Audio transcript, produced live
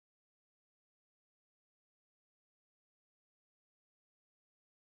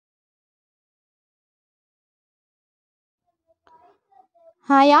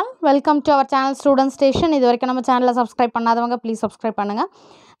Hi all, welcome to our channel Student Station. இது வரைக்கும் நம்ம சேனலை சப்ஸ்கிரைப் பண்ணாதவங்க ப்ளீஸ் சப்ஸ்கிரைப் பண்ணுங்கள்.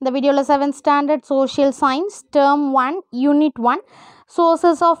 இந்த வீடியோவில் 7th standard social science term 1 unit 1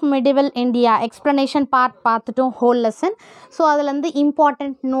 sources of medieval India explanation part பார்த்துட்டோம் ஹோல் லெசன். ஸோ அதுலேருந்து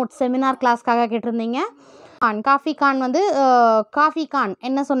இம்பார்ட்டண்ட் நோட் செமினார் கிளாஸ்க்காக கேட்டிருந்தீங்க. காஃபி கான் வந்து காஃபி கான்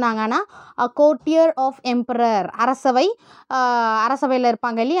என்ன சொன்னாங்கன்னா கோர்ட்டியர் ஆஃப் எம்பரர் அரசவையில்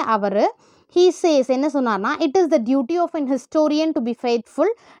இருப்பாங்க இல்லையா அவர். He says என்ன சொன்னார்னா it is the duty of an historian to be faithful,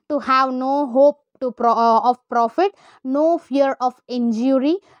 to have no hope of profit, no fear of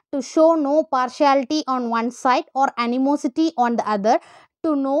injury, to show no partiality on one side or animosity on the other,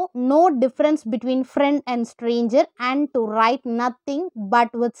 to know no difference between friend and stranger, and to write nothing but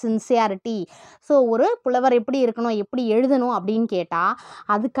with sincerity. So ஒரு புலவர் எப்படி இருக்கணும், எப்படி எழுதணும் அப்படின்னு கேட்டால்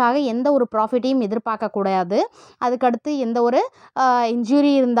அதுக்காக எந்த ஒரு ப்ராஃபிட்டையும் எதிர்பார்க்கக்கூடாது. அதுக்கடுத்து எந்த ஒரு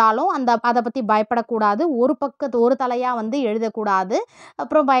இன்ஜுரி இருந்தாலும் அதை பற்றி பயப்படக்கூடாது. ஒரு தலையாக வந்து எழுதக்கூடாது.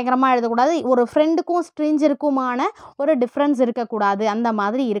 அப்புறம் பயங்கரமாக எழுதக்கூடாது. ஒரு ஃப்ரெண்டுக்கும் ஸ்ட்ரேஞ்சருக்குமான ஒரு டிஃப்ரென்ஸ் இருக்கக்கூடாது. அந்த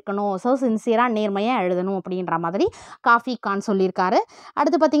மாதிரி இருக்கணும். ஸோ சின்சியராக நேர்மையாக எழுதணும் அப்படின்ற மாதிரி காஃபி கான் சொல்லியிருக்காரு.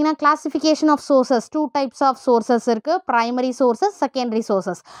 அடுத்து பார்த்தீங்கன்னா classification of sources. 2 types of sources இருக்குது. Primary sources, secondary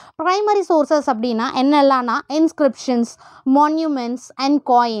sources. Primary sources அப்படின்னா என்னெல்லாம்னா இன்ஸ்கிரிப்ஷன்ஸ், மான்யூமெண்ட்ஸ் அண்ட்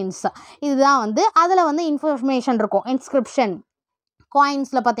காயின்ஸ். இதுதான் வந்து அதில் வந்து இன்ஃபர்மேஷன் இருக்கும். இன்ஸ்கிரிப்ஷன்,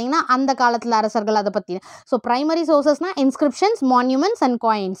 காயின்ஸில் பார்த்தீங்கன்னா அந்த காலத்தில் அரசர்கள் அதை பற்றி. So primary சோர்சஸ்னால் inscriptions, monuments and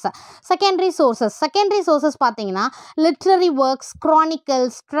coins. Secondary sources பார்த்தீங்கன்னா literary works,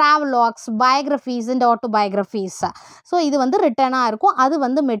 Chronicles, travelogues, பயோகிராஃபீஸ் and ஆட்டோபயோகிராஃபீஸ். So இது வந்து ரிட்டனாக இருக்கும். அது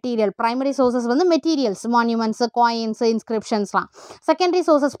வந்து மெட்டீரியல். ப்ரைமரி சோர்சஸ் வந்து மெட்டீரியல்ஸ், மான்யூமெண்ட்ஸு, காயின்ஸு, இன்ஸ்கிரிப்ஷன்ஸ்லாம். செகண்டரி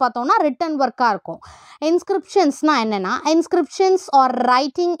சோர்சஸ் பார்த்தோம்னா ரிட்டன் ஒர்க்காக இருக்கும். இன்ஸ்கிரிப்ஷன்ஸ்னால் என்னென்னா inscriptions R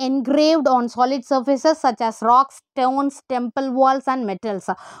writing engraved on solid surfaces such as rocks, stones, temple Waals and metals.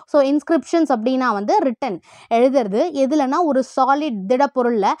 So inscriptions அப்படின்னா வந்து ரிட்டன் எழுதுறது எதுலனா ஒரு சாலிட்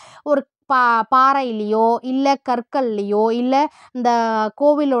திடப்பொருளில், ஒரு பாறையிலையோ இல்லை கற்கள்லையோ இல்லை இந்த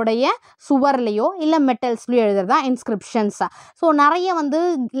கோவிலோடைய சுவர்லையோ இல்லை மெட்டல்ஸ்லையோ எழுதுறது தான் இன்ஸ்கிரிப்ஷன்ஸ். ஸோ நிறைய வந்து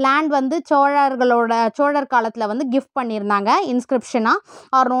லேண்ட் வந்து சோழர் காலத்தில் வந்து கிஃப்ட் பண்ணியிருந்தாங்க இன்ஸ்கிரிப்ஷனாக.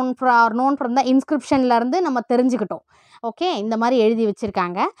 ஆர் நோன் ஃப்ரம் த இன்ஸ்கிரிப்ஷன்லேருந்து நம்ம தெரிஞ்சுக்கிட்டோம். ஓகே, இந்த மாதிரி எழுதி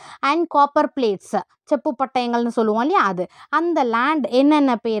வச்சுருக்காங்க. அண்ட் காப்பர் பிளேட்ஸ், செப்பு பட்டயங்கள்னு சொல்லுவோம் இல்லையா, அது. அந்த லேண்ட்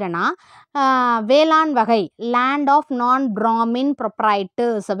என்னென்ன பேருனா வேளாண் வகை, லேண்ட் ஆஃப் நான் பிராமின்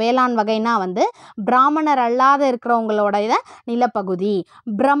ப்ரொப்ரைட்டர்ஸ். வேளாண் வகைனா வந்து பிராமணர் அல்லாத இருக்கிறவங்களோட நிலப்பகுதி.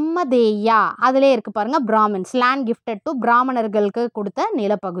 பிரம்மதேயா, அதிலே இருக்குது பாருங்கள், பிராமின்ஸ், லேண்ட் கிஃப்டட் டு பிராமணர்களுக்கு கொடுத்த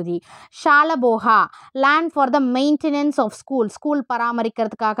நிலப்பகுதி. ஷாலபோகா, land for the maintenance of school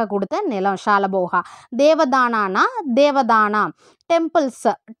பராமரிக்கிறதுக்காக கொடுத்த நிலம் ஷாலபோகா. தேவதானா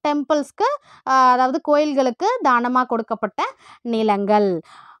டெம்பிள்ஸ்க்கு அதாவது கோயில்களுக்கு தானமாக கொடுக்கப்பட்ட நிலங்கள்.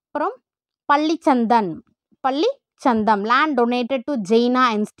 அப்புறம் பள்ளிச்சந்தம், land donated to Jaina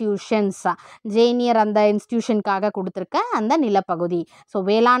institutions. ஜெயினியர் அந்த இன்ஸ்டிடியூஷனுக்காக கொடுத்துருக்க அந்த நிலப்பகுதி. ஸோ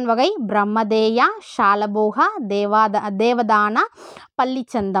வேளாண் வகை, பிரம்மதேயா, ஷாலபோகா, தேவதானா,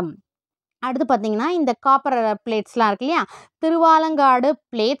 பள்ளிச்சந்தம். அடுத்து பார்த்தீங்கன்னா இந்த காப்பர் பிளேட்ஸ்லாம் இருக்கு இல்லையா, Thiruvalangadu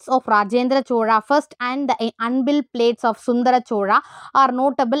plates of Rajendra Chola first and the Anbil plates of Sundara Chola R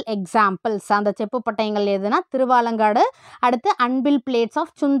notable examples. அந்த செப்பு பட்டயங்கள் எதுனா திருவாலங்காடு, அடுத்து அன்பில் பிளேட்ஸ்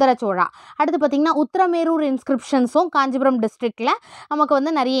ஆஃப் சுந்தர சோழா. அடுத்து பார்த்தீங்கன்னா உத்திரமேரூர் இன்ஸ்கிரிப்ஷன்ஸும் காஞ்சிபுரம் டிஸ்ட்ரிக்டில் நமக்கு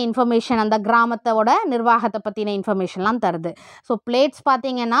வந்து நிறைய இன்ஃபர்மேஷன், அந்த கிராமத்தோட நிர்வாகத்தை பற்றின இன்ஃபர்மேஷன்லாம் தருது. ஸோ பிளேட்ஸ்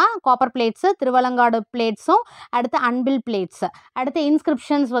பார்த்தீங்கன்னா காப்பர் பிளேட்ஸு, திருவாலங்காடு பிளேட்ஸும், அடுத்து அன்பில் பிளேட்ஸ். அடுத்து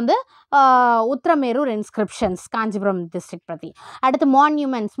இன்ஸ்கிரிப்ஷன்ஸ் வந்து உத்திரமேரூர் இன்ஸ்கிரிப்ஷன்ஸ் காஞ்சிபுரம் டிஸ்ட்ரிக்ட் பற்றி. அடுத்து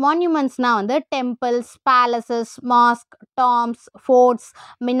மான்யூமெண்ட்ஸ்னால் வந்து temples, palaces, mask, Tom's, forts,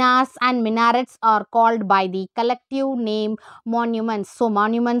 minars and மினாரெட்ஸ் are called by the collective name monuments. So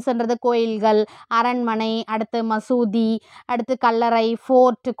மான்யூமெண்ட்ஸ்ன்றது கோயில்கள், அரண்மனை, அடுத்து மசூதி, அடுத்து கல்லறை,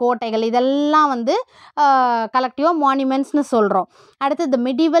 ஃபோர்ட், கோட்டைகள், இதெல்லாம் வந்து கலெக்டிவாக மான்யூமெண்ட்ஸ்னு சொல்கிறோம். அடுத்து த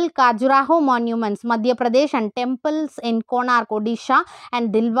மிடிவல் காஜுராஹோ மான்யூமெண்ட்ஸ் மத்திய Pradesh and temples in Konark, Odisha and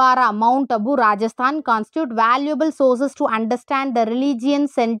Dilwara, Mount Abu, Rajasthan constitute valuable sources to understand the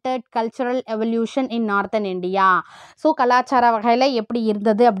religion-centered cultural evolution in northern India. So கலாச்சார வகையில் எப்படி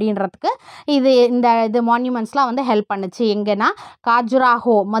இருந்தது அப்படின்றதுக்கு இது மான்யூமெண்ட்ஸ்லாம் வந்து ஹெல்ப் பண்ணுச்சு. எங்கன்னா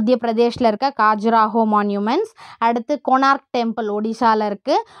காஜுராஹோ மத்திய பிரதேஷில் இருக்க காஜுராஹோ மான்யூமெண்ட்ஸ், அடுத்து கோனார்க் டெம்பிள் ஒடிஷாவில்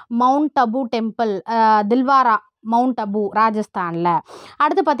இருக்குது, mount Abu temple Dilwara mount Abu ராஜஸ்தானில்.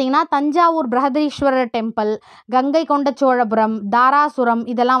 அடுத்து பார்த்திங்கன்னா தஞ்சாவூர் பிரகதீஸ்வரர் டெம்பிள், கங்கை கொண்ட சோழபுரம், தாராசுரம்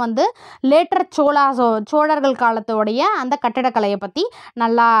இதெல்லாம் வந்து லேட்டர் சோழர்கள் காலத்தோடைய அந்த கட்டிடக்கலையை பற்றி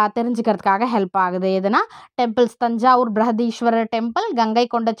நல்லா தெரிஞ்சுக்கிறதுக்காக ஹெல்ப் ஆகுது. எதுனா டெம்பிள்ஸ் தஞ்சாவூர் பிரகதீஸ்வரர் டெம்பிள், கங்கை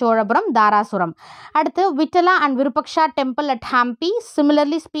கொண்ட சோழபுரம், தாராசுரம். அடுத்து Vitthala and Virupaksha temple at Hampi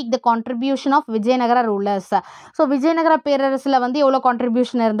similarly speak the contribution of Vijayanagara rulers. So Vijayanagara பேரரசில் வந்து எவ்வளோ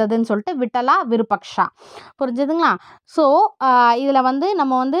கான்ட்ரிபியூஷன் இருந்ததுன்னு சொல்லிட்டு விட்டலா விருபக்ஷா. புரிஞ்சுதுங்களா? ஸோ இதில் வந்து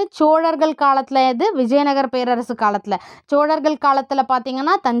நம்ம வந்து சோழர்கள் காலத்தில் எது, விஜயநகர பேரரசு காலத்தில். சோழர்கள் காலத்தில்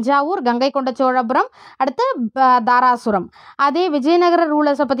பார்த்திங்கன்னா தஞ்சாவூர், கங்கை கொண்ட சோழபுரம், அடுத்து தாராசுரம். அதே விஜயநகர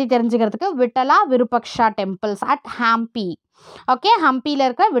ரூலர்ஸை பற்றி தெரிஞ்சுக்கிறதுக்கு Vitthala Virupaksha temples at Hampi. Okay, ஹம்பியில்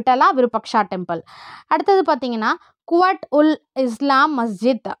இருக்கிற விட்டலா விருபக்ஷா டெம்பிள். அடுத்தது பார்த்திங்கன்னா குவட் உல் இஸ்லாம்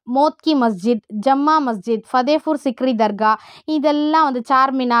மஸ்ஜித், மோத்கி மஸ்ஜித், ஜம்மா மஸ்ஜித், ஃபதேபூர் சிக்ரி தர்கா இதெல்லாம் வந்து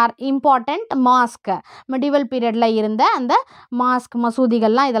சார்மினார் இம்பார்ட்டண்ட் மாஸ்க். மிடிவல் பீரியடில் இருந்த அந்த மாஸ்க்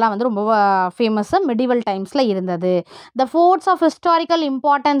மசூதிகள்லாம் இதெல்லாம் வந்து ரொம்ப ஃபேமஸ்ஸு, மிடிவல் டைம்ஸில் இருந்தது. த forts of historical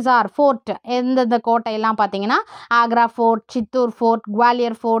importance R Ford. எந்தெந்த கோட்டையெல்லாம் பார்த்தீங்கன்னா Agra fort, Chittoor fort,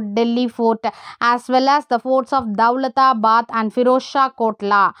 Gwalior fort, Delhi fort, as well as the forts of Daulatabad and Firoz Shah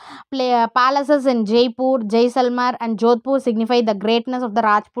Kotla. Palaces in Jaipur, Jaisalmer and Jodhpur signify the greatness of the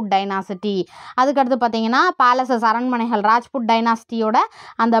Rajput dynasty. அதுக்கடுத்து பார்த்தீங்கன்னா palaces, அரண்மனைகள், ராஜ்புட் டைனாஸ்டியோட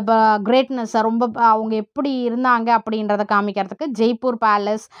அந்த greatness ரொம்ப அவங்க எப்படி இருந்தாங்க அப்படின்றத காமிக்கிறதுக்கு ஜெய்ப்பூர்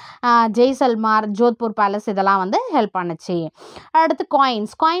பேலஸ், ஜெய்சல்மார், ஜோத்பூர் பேலஸ் இதெல்லாம் வந்து ஹெல்ப் பண்ணுச்சு. அடுத்து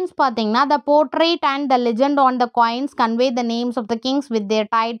காயின்ஸ். காயின்ஸ் பார்த்தீங்கன்னா the portrait and the legend on the coins convey the names of the kings with their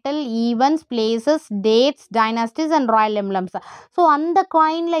title, events, places, dates, dynasties and royal emblems. So அந்த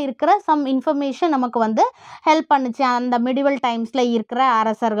காயினில் இருக்கிற சம் இன்ஃபர்மேஷன் நமக்கு வந்து help பண்ணுச்சு. அந்த medieval டைம்ஸில் இருக்கிற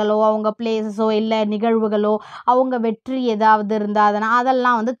அரசர்களோ அவங்க பிளேஸஸோ இல்லை நிகழ்வுகளோ அவங்க வெற்றி ஏதாவது இருந்தால்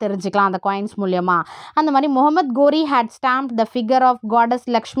அதெல்லாம் வந்து தெரிஞ்சுக்கலாம் அந்த காயின்ஸ் மூலயமா. அந்த மாதிரி முகமது கோரி had stamped the figure of goddess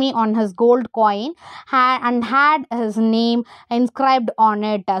Lakshmi on his gold coin and had his name inscribed on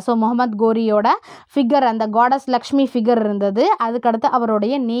it. So Mohammed கோரியோட figure, அந்த காடஸ் லக்ஷ்மி ஃபிகர் இருந்தது, அதுக்கடுத்து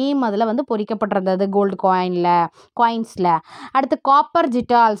அவருடைய நேம் அதில் வந்து பொறிக்கப்பட்டிருந்தது கோல்டு காயின்ஸில். அடுத்து காப்பர்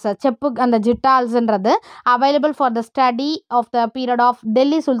ஜிட்டால்ஸ், செப்பு அந்த ஜிட்டால்ஸ்ன்றது available for the study of the period of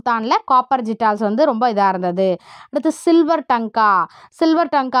Delhi சுல்தானில் copper ஜிட்டால்ஸ் வந்து ரொம்ப இதாக இருந்தது. அடுத்து சில்வர் டங்கா.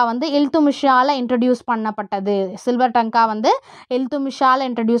 சில்வர் டங்கா வந்து இல்துமிஷால் இன்ட்ரடியூஸ் பண்ணப்பட்டது. சில்வர் டங்கா வந்து இல்துமிஷால்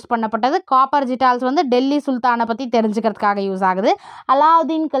இன்ட்ரடியூஸ் பண்ணப்பட்டது. காப்பர் ஜிட்டால்ஸ் வந்து டெல்லி சுல்தானை பற்றி தெரிஞ்சுக்கிறதுக்காக யூஸ் ஆகுது.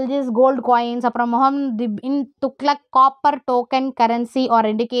 அலாவுதீன் கல்ஜிஸ் கோல்டு காயின்ஸ், அப்புறம் முகமது பின் Tughlaq copper token currency R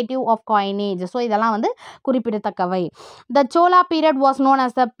indicative of coinage. So இதெல்லாம் வந்து குறிப்பிடத்தக்கவை. த சோலா period was known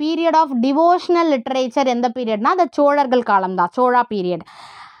as the period of devotional literature. எந்த பீரியட்னா அந்த சோழர்கள் காலம் தான் சோழா பீரியட்.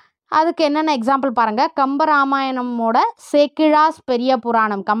 அதுக்கு என்னென்ன எக்ஸாம்பிள் பாருங்கள். கம்பராமாயணமோட சேக்கிழாஸ் பெரிய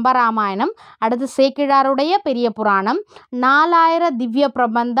புராணம், கம்பராமாயணம். அடுத்து சேக்கிழாருடைய பெரிய புராணம். 4000 திவ்ய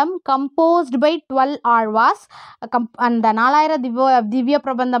பிரபந்தம் கம்போஸ்ட் பை 12 ஆழ்வாஸ். அந்த 4000 திவ்ய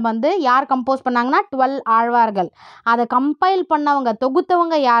பிரபந்தம் வந்து யார் கம்போஸ் பண்ணாங்கன்னா 12 ஆழ்வார்கள். அதை கம்பைல் பண்ணவங்க,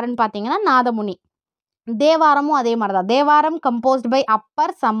 தொகுத்தவங்க யாருன்னு பார்த்தீங்கன்னா நாதமுனி. தேவாரமும் அதே மாதிரி தான். Thevaram compost by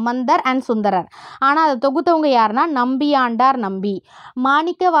Appar, Sambandar and Sundarar. ஆனால் அதை தொகுத்தவங்க யாருன்னா நம்பியாண்டார் நம்பி.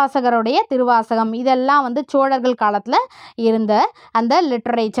 மாணிக்க வாசகருடைய திருவாசகம். இதெல்லாம் வந்து சோழர்கள் காலத்தில் இருந்த அந்த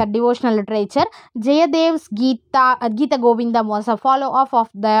literature, devotional literature. ஜெயதேவ்ஸ் Geetha Govindam was a follow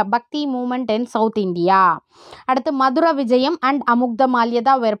of the பக்தி மூமெண்ட் இன் சவுத் இந்தியா. அடுத்து மதுர விஜயம் and அமுக்த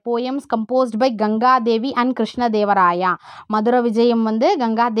மால்யதா where poems compost by Ganga Devi and Krishnadevaraya. மதுர விஜயம் வந்து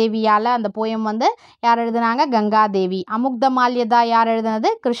கங்காதேவியால் அந்த போயம் வந்து யார் எழுதினாங்க? கங்காதேவி. அமுக்த மால்யதா யார் எழுதினது?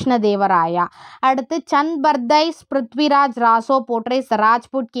 கிருஷ்ணதேவராயா. அடுத்து சந்த் பர்தைஸ் பிருத்விராஜ் ராசோ போர்ட்ரேஸ்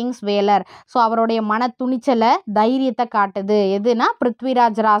ராஜ்புட் கிங்ஸ் வேலர். ஸோ அவருடைய மன துணிச்சலை, தைரியத்தை காட்டுது. எதுனா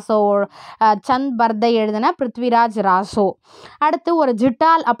பிருத்விராஜ் ராசோ, சந்த் பர்தை எழுதின பிருத்விராஜ் ராசோ. அடுத்து ஒரு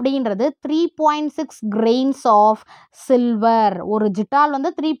ஜிட்டால் அப்படின்றது 3.6 கிரெயின்ஸ் ஆஃப் சில்வர். ஒரு ஜிட்டால்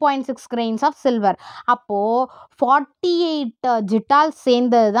வந்து 3.6 கிரெயின்ஸ் ஆஃப் சில்வர். அப்போது 48 ஜிட்டால்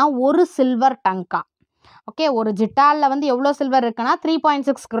சேர்ந்தது தான் ஒரு சில்வர் டங்கா. ஓகே, ஒரு ஜிட்டாலில் வந்து எவ்வளோ சில்வர் இருக்குன்னா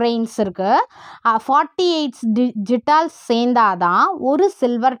 3.6 கிரெயின்ஸ் இருக்குது. 48 ஜிட்டால் சேர்ந்தாதான் ஒரு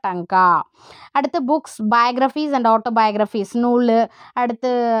சில்வர் டங்கா. அடுத்து புக்ஸ், பயோகிராஃபிஸ் அண்ட் ஆட்டோபயோகிராஃபிஸ், நூல்.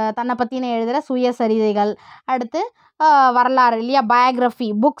 அடுத்து தன்னை பற்றின எழுதுகிற சுயசரிதைகள். அடுத்து வரலாறு இல்லையா, biography,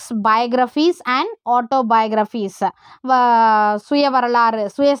 books, biographies and autobiographies, சுய வரலாறு,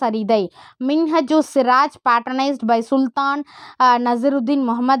 சுயசரிதை. மின்ஹஜு Siraj பேட்ரனைஸ்ட் by Sultan Nasiruddin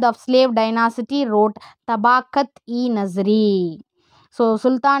Mohammed of slave dynasty road தபாக்கத் E Nasri. So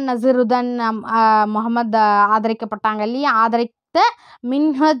சுல்தான் நசிருதன் முகமது ஆதரிக்கப்பட்டாங்க இல்லையா, அடுத்த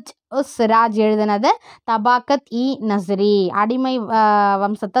மின்ஹஜ் உஸ் சிராஜ் எழுதினது தபாகத் இ நஸ்ரி. அடிமை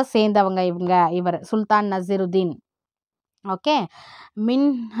வம்சத்தை சேர்ந்தவங்க இவர் சுல்தான் Nasiruddin. Okay,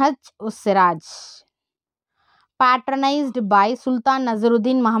 மின்ஹஜ் uz Siraj patronized by Sultan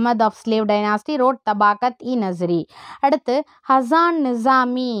Naziruddin Muhammad of slave dynasty wrote Tabakat e Nazri. அடுத்து ஹசான்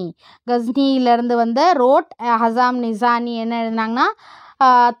நிசாமி கஸ்னியிலிருந்து வந்து wrote ஹசாம் நிசாமி என்ன எழுதினாங்கன்னா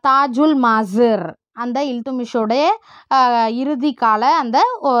தாஜுல் மாசிர், அந்த இல்துமிஷோடைய இறுதி கால அந்த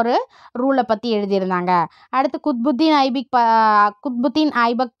ஒரு ரூலை பற்றி எழுதியிருந்தாங்க. அடுத்து குத்புத்தீன்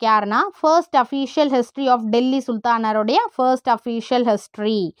ஐபக் யாருன்னா first official history of Delhi சுல்தானருடைய first official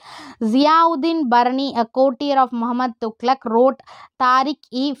history. Ziauddin Barney a கோட்டியர் of Mohammed Thuglak road Tariq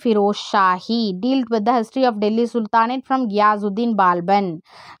E Firoz Shahi dealt with the history of Delhi sultanate from Ghiyasuddin Balban.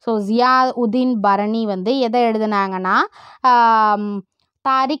 So Ziauddin Barney வந்து எதை எழுதினாங்கன்னா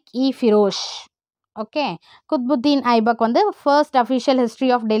தாரிக் இ ஃபிரோஸ். ஓகே, குத்புத்தீன் ஐபக் வந்து first official history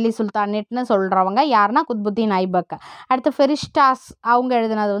of Delhi சுல்தானேட்னு சொல்கிறவங்க யாருன்னா குத்புத்தீன் ஐபக். அடுத்து ஃபெரிஷ்டாஸ் அவங்க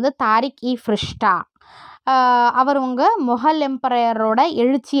எழுதினது வந்து தாரிக் இ ஃபிரிஷ்டா. அவருங்க முகல் எம்பரையரோட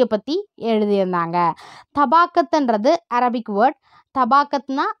எழுச்சியை பற்றி எழுதியிருந்தாங்க. தபாக்கத்துன்றது Arabic word.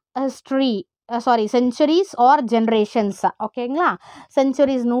 தபாக்கத்னா history centuries R generations. ஓகேங்களா,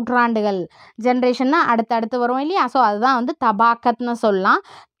 செஞ்சுரிஸ் நூற்றாண்டுகள், ஜென்ரேஷன்னா அடுத்தடுத்து வரும் இல்லையா. ஸோ அதுதான் வந்து தபாக்கத்னு சொல்லலாம்.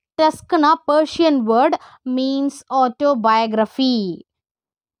 டஸ்க்னா Persian word means autobiography.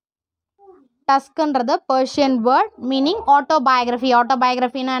 டஸ்க்ன்றது Persian word meaning autobiography.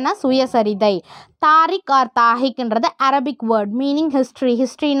 ஆட்டோபயோகிராஃபின்னா என்ன, சுயசரிதை. Tariq R தாஹிக்ன்றது Arabic word meaning history.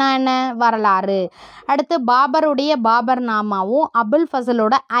 ஹிஸ்ட்ரினா என்ன, வரலாறு. அடுத்து பாபருடைய பாபர் நாமாவும் அபுல்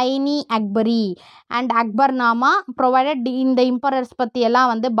ஃபசலோட ஐனி அக்பரி அண்ட் அக்பர் நாமா ப்ரொவைடட் இந்த இம்பரர்ஸ்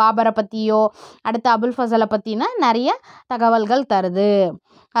பற்றியெல்லாம் வந்து பாபரை பற்றியோ அடுத்து அபுல் ஃபசலை பற்றின நிறைய தகவல்கள் தருது.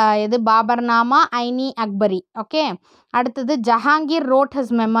 இது பாபர் நாமா ஐனி அக்பரி. ஓகே, அடுத்தது ஜஹாங்கீர் ரோட்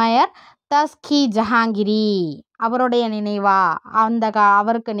ஹிஸ் மெமயர் தஸ்கி ஜஹாங்கிரி. அவருடைய நினைவா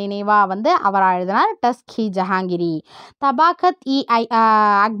அவருக்கு நினைவா வந்து அவர் எழுதினார் dusky Jahangiri. Tabaqat E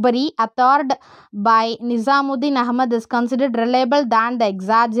Akbari அத்தார்ட் by Nizamuddin Ahmed is considered reliable than the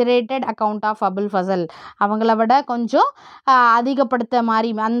exaggerated account of Abul Fasal. அவங்கள விட கொஞ்சம் அதிகப்படுத்த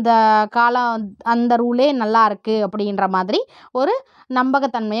மாதிரி அந்த காலம் அந்த ரூலே நல்லா இருக்குது அப்படின்ற மாதிரி ஒரு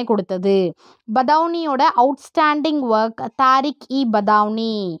நம்பகத்தன்மையை கொடுத்தது. பதௌனியோட அவுட்ஸ்டாண்டிங் ஒர்க் தாரிக் இ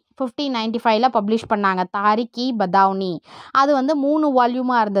பதௌனி 1595 பப்ளிஷ் பண்ணாங்க. தாரிக் இ பதௌனி அது வந்து 3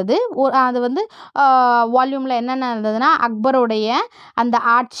 வால்யூமாக இருந்தது. அது வந்து வால்யூமில் என்னென்ன இருந்ததுன்னா அக்பருடைய அந்த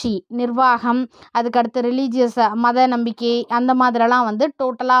ஆட்சி நிர்வாகம், அதுக்கடுத்து ரிலீஜியஸ் மத நம்பிக்கை அந்த மாதிரிலாம் வந்து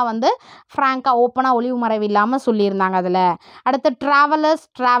டோட்டலாக வந்து ஃப்ராங்காக ஓப்பனாக ஒளிவு மறைவு இல்லாமல் சொல்லியிருந்தாங்க. அதில் அடுத்து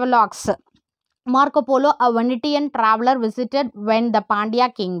travelogues Marco polo a வெனிட்டியன் traveller visited when the Pandya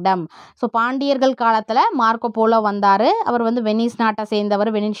kingdom. So பாண்டியர்கள் காலத்தில் மார்க்கோ போலோ வந்தார். அவர் வந்து வெனிஸ் நாட்டை சேர்ந்தவர்,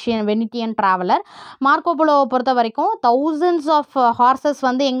 வெனிட்டியன் ட்ராவலர். மார்க்கோ போலோவை பொறுத்த வரைக்கும் தௌசண்ட்ஸ் ஆஃப் ஹார்சஸ்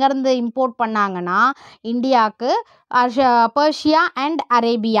வந்து எங்கேருந்து இம்போர்ட் பண்ணாங்கன்னா இந்தியாவுக்கு பர்ஷியா அண்ட்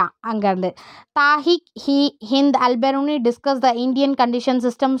அரேபியா அங்கேருந்து. தாஹிக் Hind Alberuni discuss the Indian condition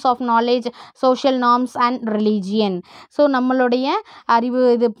systems of knowledge social norms and religion. So நம்மளுடைய அறிவு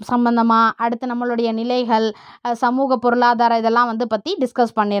இது சம்பந்தமாக அடுத்து நம்மளுடைய நிலைகள் சமூக பொருளாதார இதெல்லாம் வந்து பற்றி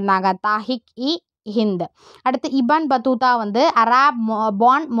டிஸ்கஸ் பண்ணியிருந்தாங்க தாஹிக் இ ஹிந்த். அடுத்து இபன் பத்தூதா வந்து அராப்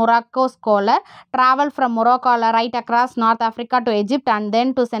born Morocco scholar, travel from Morocco right across North Africa to Egypt and then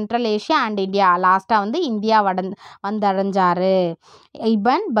to Central Asia and India. லாஸ்ட்டாக வந்து India வந்தடைஞ்சார்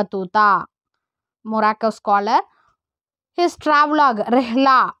Ibn பத்தூதா. Morocco scholar. His travelogue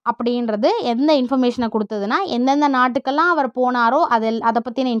ரெஹ்லா அப்படின்றது எந்த இன்ஃபர்மேஷனை கொடுத்ததுன்னா எந்தெந்த நாட்டுக்கெல்லாம் அவர் போனாரோ அதை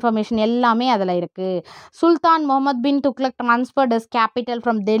பற்றின இன்ஃபர்மேஷன் எல்லாமே அதில் இருக்குது. சுல்தான் முகமது பின் Thuglak transferred is capital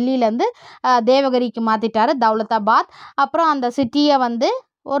from டெல்லியிலேருந்து தேவகிரிக்கு மாற்றிட்டார், தௌலதாபாத். அப்புறம் அந்த சிட்டியை வந்து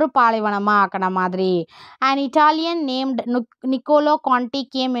ஒரு பாலைவனமாக ஆக்கின மாதிரி. An Italian named Niccolo Conti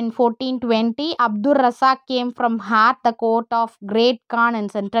came in 1420. Abdur Razak came from Herat, the court of Great Khan in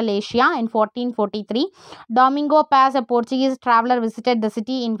Central Asia in 1443. Domingo Paz, a Portuguese traveller, visited the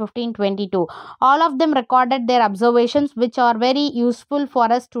city in 1522. All of them recorded their observations which are very useful for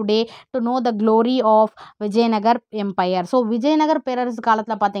us today to know the glory of Vijayanagar Empire. So Vijayanagar பேரரசு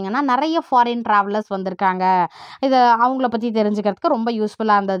காலத்தில் பார்த்தீங்கன்னா நிறைய foreign travellers வந்திருக்காங்க. இதை அவங்கள பற்றி தெரிஞ்சுக்கிறதுக்கு ரொம்ப யூஸ்ஃபுல்லாக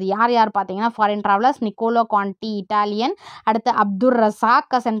இருந்தது. யார் யார் பார்த்தீங்கன்னா ஃபாரின் ட்ராவலர்ஸ் நிக்கோலோ கான்டி இட்டாலியன், அடுத்து Abdur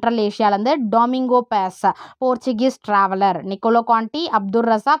Razak central ஏஷியாவிலேருந்து, Domingo pass Portuguese traveller. Nicolas கான்டி, Abdur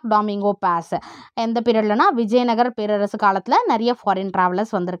Razak, Domingo pass எந்த பீரியட்லனா விஜயநகர் பேரரசு காலத்தில் நிறைய ஃபாரின்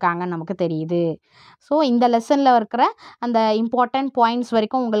ட்ராவலர்ஸ் வந்திருக்காங்கன்னு நமக்கு தெரியுது. ஸோ இந்த லெசனில் இருக்கிற அந்த இம்பார்ட்டண்ட் பாயிண்ட்ஸ்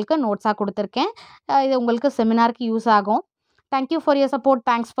வரைக்கும் உங்களுக்கு நோட்ஸாக கொடுத்துருக்கேன். இது உங்களுக்கு செமினாருக்கு யூஸ் ஆகும். Thank you for your support.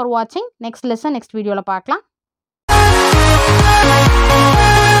 Thanks for வாட்சிங். நெக்ஸ்ட் லெசன் நெக்ஸ்ட் வீடியோவில் பார்க்கலாம்.